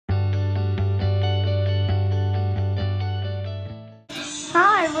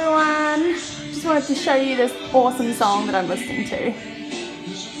wanted to show you this awesome song that I'm listening to.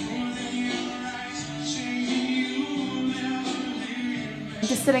 I'm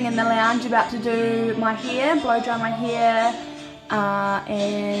just sitting in the lounge about to do my hair, blow dry my hair,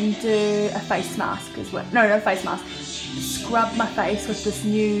 and do a face mask as well. No, face mask. Scrub my face with this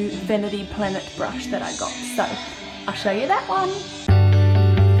new Vanity Planet brush that I got. So I'll show you that one.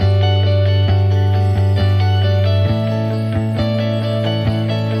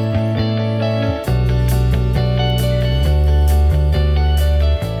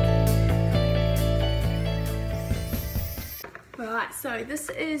 Right, so this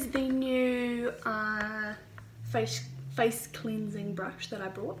is the new face cleansing brush that I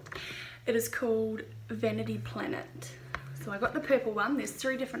brought. It is called Vanity Planet. So I got the purple one. There's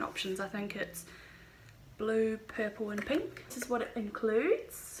 3 different options. I think it's blue, purple and pink. This is what it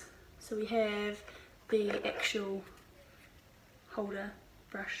includes. So we have the actual holder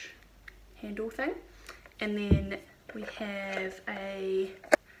brush handle thing, and then we have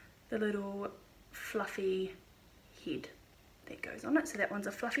the little fluffy head that goes on it. So that one's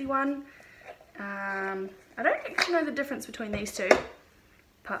a fluffy one. I don't actually know the difference between these two,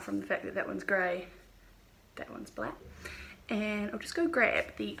 apart from the fact that that one's grey, that one's black. And I'll just go grab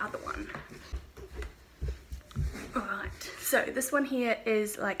the other one. Alright, so this one here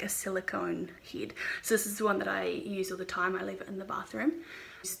is like a silicone head. So this is the one that I use all the time. I leave it in the bathroom.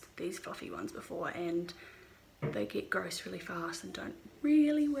 I used these fluffy ones before and they get gross really fast and don't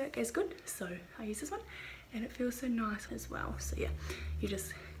really work as good. So I use this one and it feels so nice as well. So yeah, you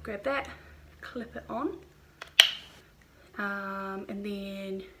just grab that, clip it on, and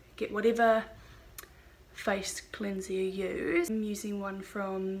then get whatever face cleanser you use. I'm using one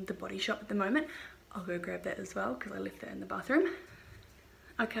from the Body Shop at the moment. I'll go grab that as well because I left that in the bathroom.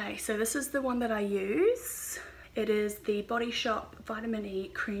 Okay, so this is the one that I use. It is the Body Shop Vitamin E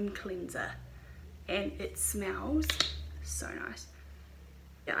Cream Cleanser and it smells so nice.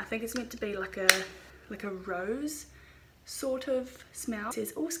 Yeah, I think it's meant to be like a rose sort of smell. It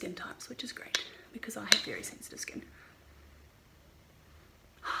says all skin types, which is great because I have very sensitive skin.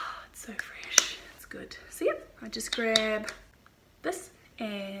 It's so fresh, it's good. So yeah, I just grab this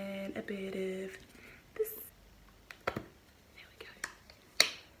and a bit of this. There we go,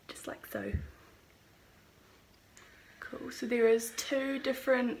 just like so. Cool, so there is 2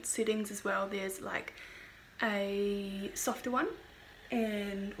 different settings as well. There's like a softer one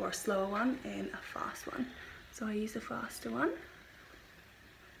or a slower one and a fast one. So I use the faster one.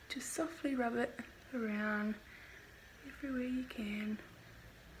 Just softly rub it around everywhere you can.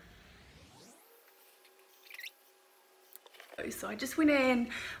 So I just went in,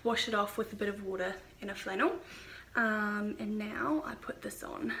 washed it off with a bit of water and a flannel, and now I put this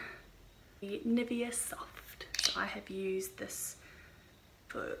on. The Nivea Soft. So I have used this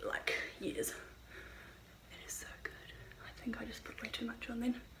for like years. It is so good. I think I just put way too much on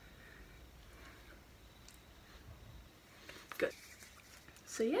then. Good.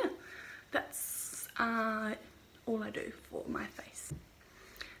 So yeah, that's all I do for my face.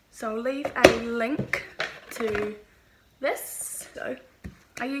 So I'll leave a link to this. So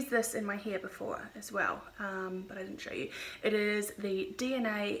I used this in my hair before as well, but I didn't show you. It is the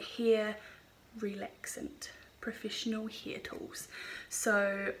DNA Hair Relaxant Professional Hair Tools.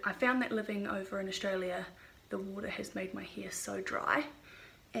 So I found that living over in Australia, the water has made my hair so dry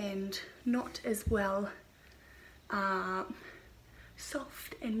and not as well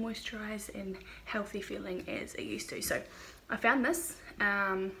soft and moisturized and healthy feeling as it used to. So I found this.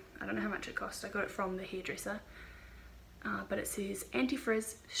 I don't know how much it cost. I got it from the hairdresser. But it says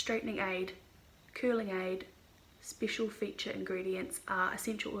anti-frizz, straightening aid, curling aid. Special feature ingredients are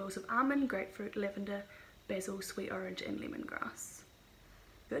essential oils of almond, grapefruit, lavender, basil, sweet orange and lemongrass.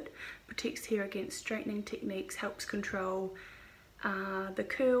 Good. Protects hair against straightening techniques, helps control the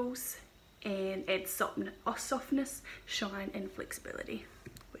curls and adds softness, shine and flexibility,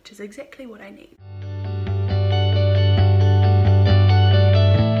 which is exactly what I need.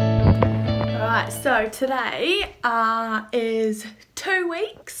 Alright, so today is 2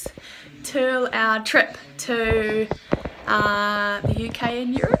 weeks till our trip to the UK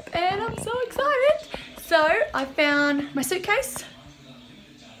and Europe, and I'm so excited. So I found my suitcase.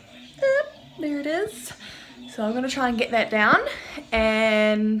 There it is. So I'm going to try and get that down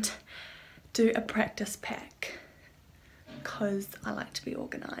and do a practice pack because I like to be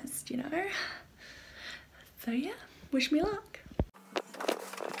organised, you know. So yeah, wish me luck.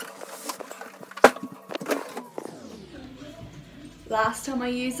 Last time I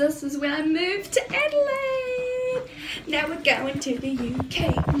used this was when I moved to Adelaide. Now we're going to the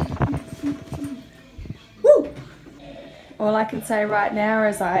UK. Woo! All I can say right now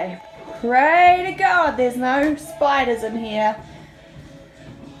is I Pray to God there's no spiders in here.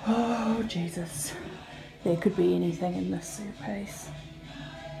 Oh, Jesus. There could be anything in this suitcase.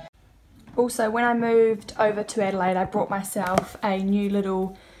 Also, when I moved over to Adelaide, I brought myself a new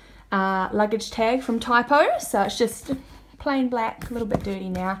little luggage tag from Typo. So it's just plain black, a little bit dirty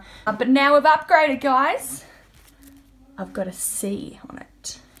now. But now we've upgraded, guys. I've got a C on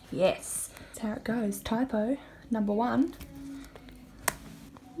it. Yes. That's how it goes. Typo, #1.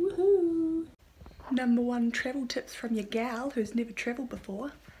 Woohoo! #1 travel tips from your gal who's never travelled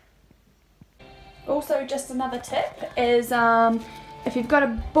before. Also, just another tip is if you've got a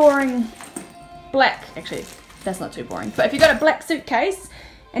boring black, actually that's not too boring, but if you've got a black suitcase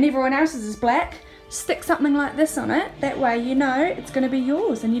and everyone else's is black, stick something like this on it. That way you know it's going to be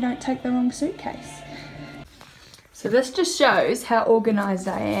yours and you don't take the wrong suitcase. So this just shows how organised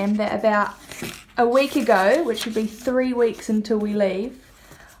I am, that about a week ago, which would be 3 weeks until we leave,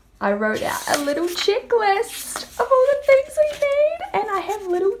 I wrote out a little checklist of all the things we need, and I have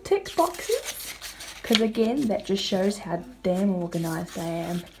little tick boxes. Because again, that just shows how damn organised I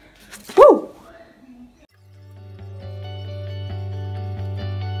am. Woo!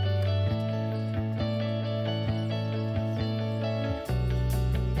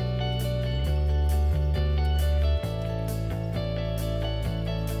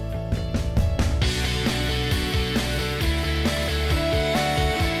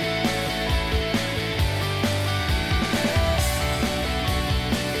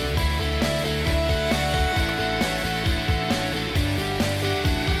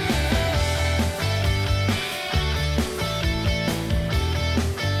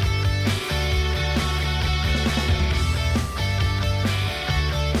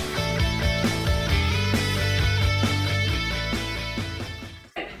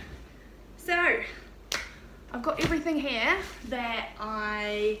 I've got everything here that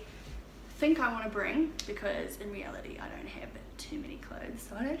I think I want to bring, because in reality I don't have too many clothes,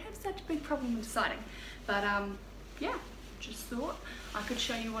 so I don't have such a big problem with deciding. But yeah, just thought I could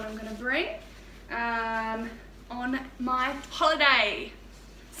show you what I'm going to bring on my holiday.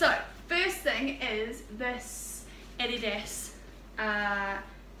 So first thing is this Adidas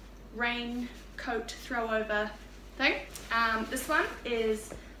raincoat throwover thing. This one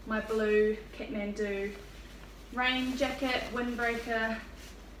is my blue Kathmandu rain jacket, windbreaker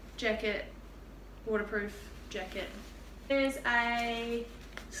jacket, waterproof jacket. There's a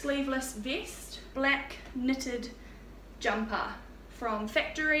sleeveless vest, black knitted jumper from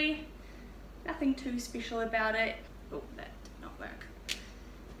Factory. Nothing too special about it. Oh, that did not work.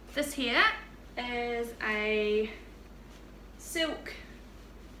 This here is a silk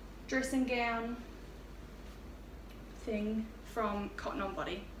dressing gown thing from Cotton On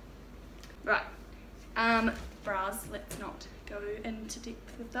Body. Right. Bras, let's not go into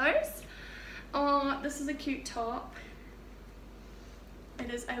depth with those. Oh, this is a cute top.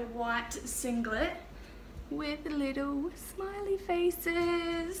 It is a white singlet with little smiley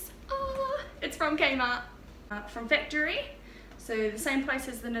faces. Oh, it's from Kmart, from Factory. So the same place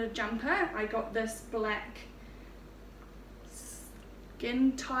as the knitted jumper. I got this black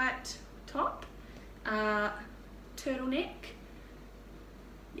skin tight top, turtleneck.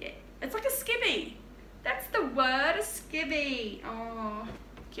 Yeah, it's like a skivvy. That's the word, a skivvy. Oh,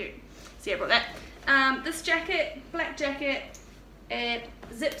 cute. So yeah, I brought that. This jacket, black jacket, it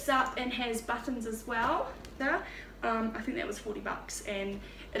zips up and has buttons as well. There, I think that was 40 bucks, and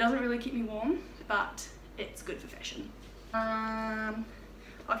it doesn't really keep me warm, but it's good for fashion.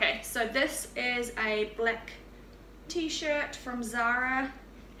 Okay, so this is a black t-shirt from Zara.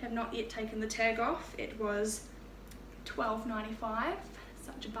 Have not yet taken the tag off. It was $12.95,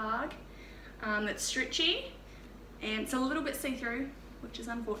 such a bargain. It's stretchy and it's a little bit see-through, which is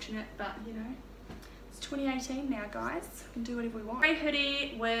unfortunate, but you know, it's 2018 now, guys. We can do whatever we want. Grey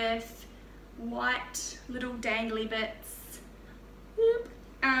hoodie with white little dangly bits.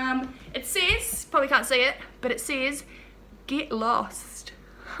 It says, probably can't see it, but it says, "Get lost."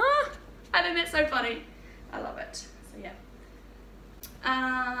 Huh? I think that's so funny. I love it. So yeah.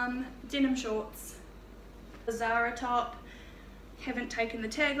 Denim shorts. The Zara top. Haven't taken the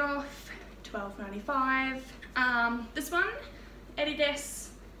tag off. $12.95. This one,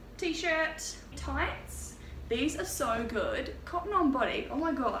 Adidas t-shirt, tights. These are so good. Cotton On Body. Oh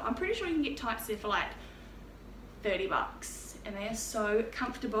my god, I'm pretty sure you can get tights there for like 30 bucks, and they are so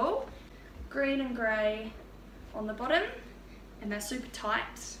comfortable. Green and grey on the bottom, and they're super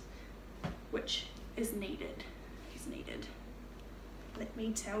tight, which is needed. Is needed. Let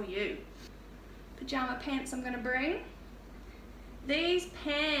me tell you. Pajama pants I'm gonna bring. These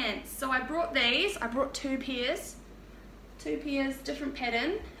pants, so I brought these, I brought two pairs, different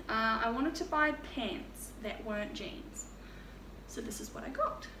pattern. I wanted to buy pants that weren't jeans, so this is what I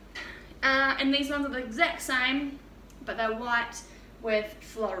got. And these ones are the exact same, but they're white with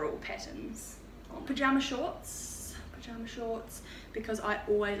floral patterns. Pajama shorts, because I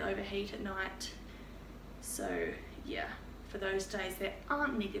always overheat at night. So yeah, for those days that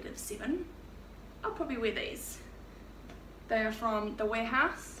aren't -7, I'll probably wear these. They are from the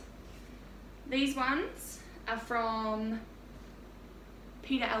Warehouse. These ones are from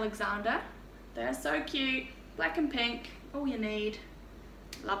Peter Alexander. They are so cute, black and pink, all you need.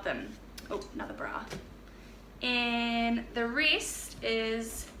 Love them. Oh, another bra. And the rest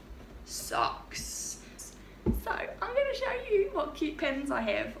is socks. So I'm going to show you what cute patterns I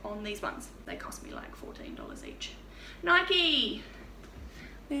have on these ones. They cost me like $14 each. Nike!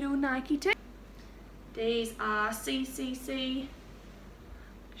 Little Nike too. These are CCC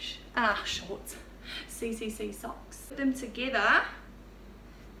shorts. CCC socks. Put them together.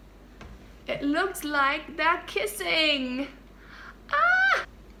 It looks like they're kissing. Ah!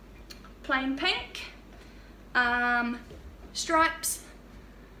 Plain pink. Stripes.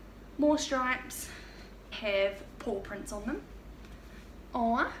 More stripes. Have paw prints on them.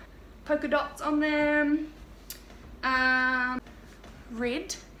 Or polka dots on them.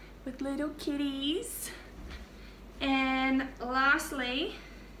 Red with little kitties. And lastly,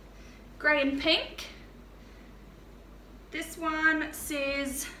 grey and pink. This one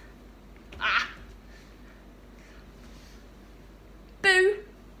says boo,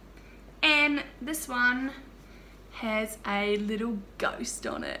 and this one has a little ghost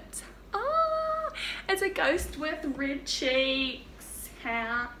on it. It's a ghost with red cheeks.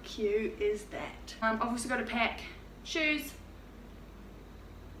 How cute is that? I've also got to pack shoes,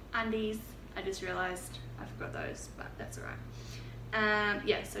 undies. I just realised I forgot those, but that's alright.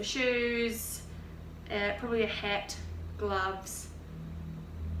 Yeah, so shoes, probably a hat, gloves,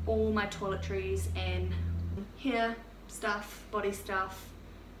 all my toiletries and hair stuff, body stuff.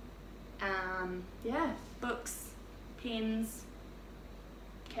 Yeah, books, pens,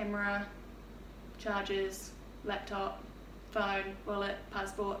 camera, chargers, laptop, phone, wallet,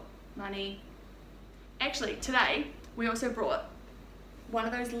 passport, money. Actually, today we also brought one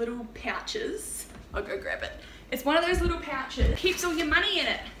of those little pouches. I'll go grab it. It's one of those little pouches. It keeps all your money in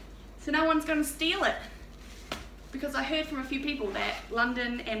it, so no one's gonna steal it. Because I heard from a few people that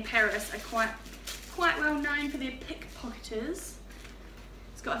London and Paris are quite well known for their pickpocketers.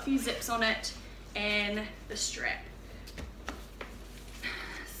 It's got a few zips on it and the strap.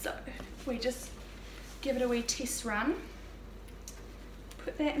 So we just give it a wee test run.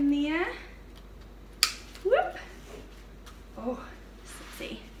 Put that in there. Whoop. Oh,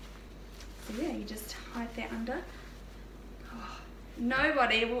 sexy. So yeah, you just hide that under. Oh,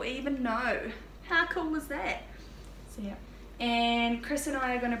 nobody will even know. How cool is that? So yeah. And Chris and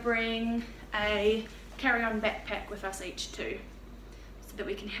I are going to bring a carry-on backpack with us each too, so that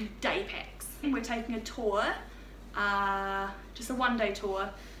we can have day packs. And we're taking a tour, just a one-day tour,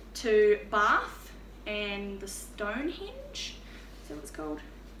 to Bath and the Stonehenge, is that what it's called?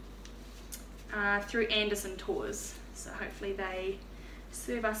 Through Anderson Tours. So hopefully they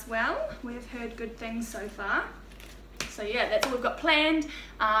serve us well. We've heard good things so far. So yeah, that's all we've got planned.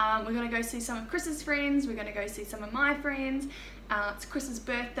 We're going to go see some of Chris's friends. We're going to go see some of my friends. It's Chris's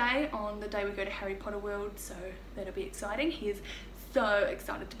birthday on the day we go to Harry Potter World, so that'll be exciting. He is so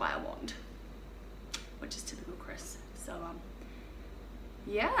excited to buy a wand, which is typical Chris. So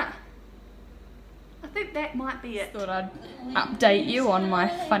yeah, I think that might be it. Thought I'd update you on my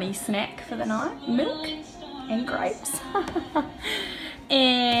funny snack for the night. Milk and grapes.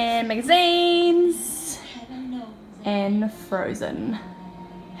 And magazines. And Frozen.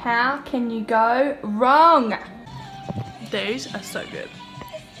 How can you go wrong? These are so good.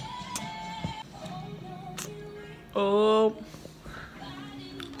 Oh,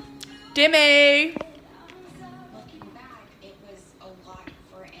 Demi!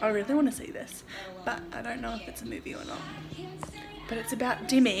 I really want to see this, but I don't know if it's a movie or not. But it's about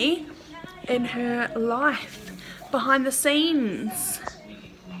Demi and her life behind the scenes.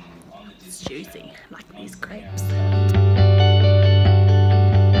 It's juicy, like these grapes.